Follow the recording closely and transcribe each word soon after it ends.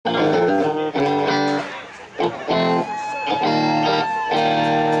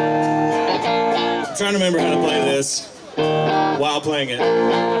Trying to remember how to play this while playing it.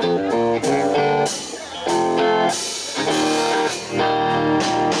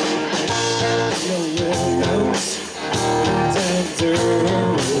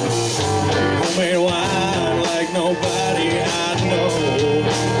 Homemade wine like nobody I know.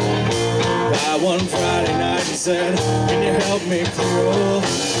 By one Friday night and said, can you help me through?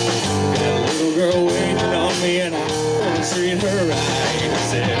 Got a little girl waiting on me and I want to treat her right. He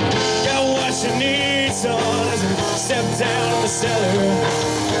said, got what you need, son. As he stepped down in the cellar,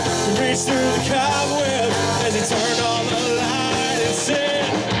 he reached through the cobweb as he turned on the light and said,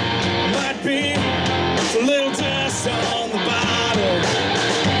 might be a little dust on the bottom,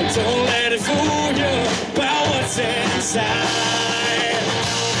 but don't let it fool you about what's inside.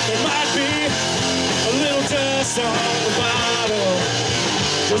 There might be a little dust on the bottom,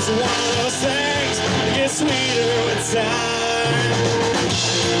 just one of those things that gets sweeter with time.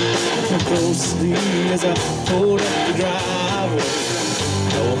 Closely as I pulled up the driveway,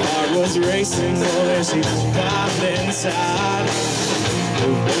 no heart was racing, oh, there she popped inside.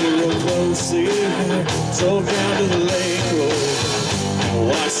 Moved real closely, drove down to the lake road,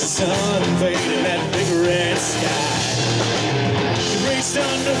 watched the sun fade in that big red sky. He reached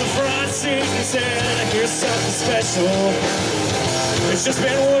under the front seat and said, here's something special. It's just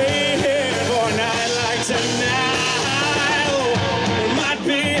been waiting for a night like tonight. Oh, there might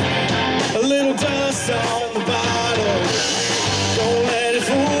be a little dust on the bottle. Don't let it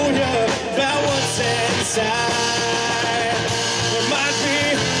fool you about what's inside. There might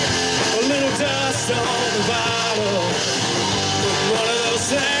be a little dust on the bottle, but one of those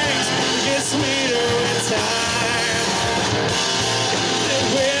things that gets sweeter with time. Live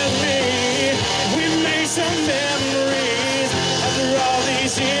with me, we made some memories. After all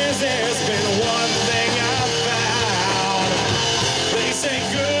these years, there's been one thing I've found. They say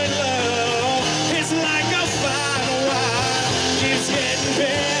good love is like a fine wine, keeps getting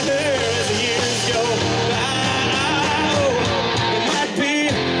better as the years go by. Oh, there might be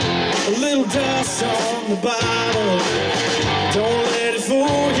a little dust on the bottle. Don't let it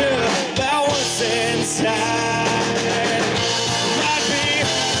fool you about what's inside. There might be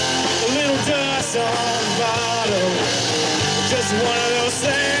a little dust on the bottle, just one of those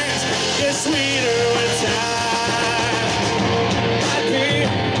things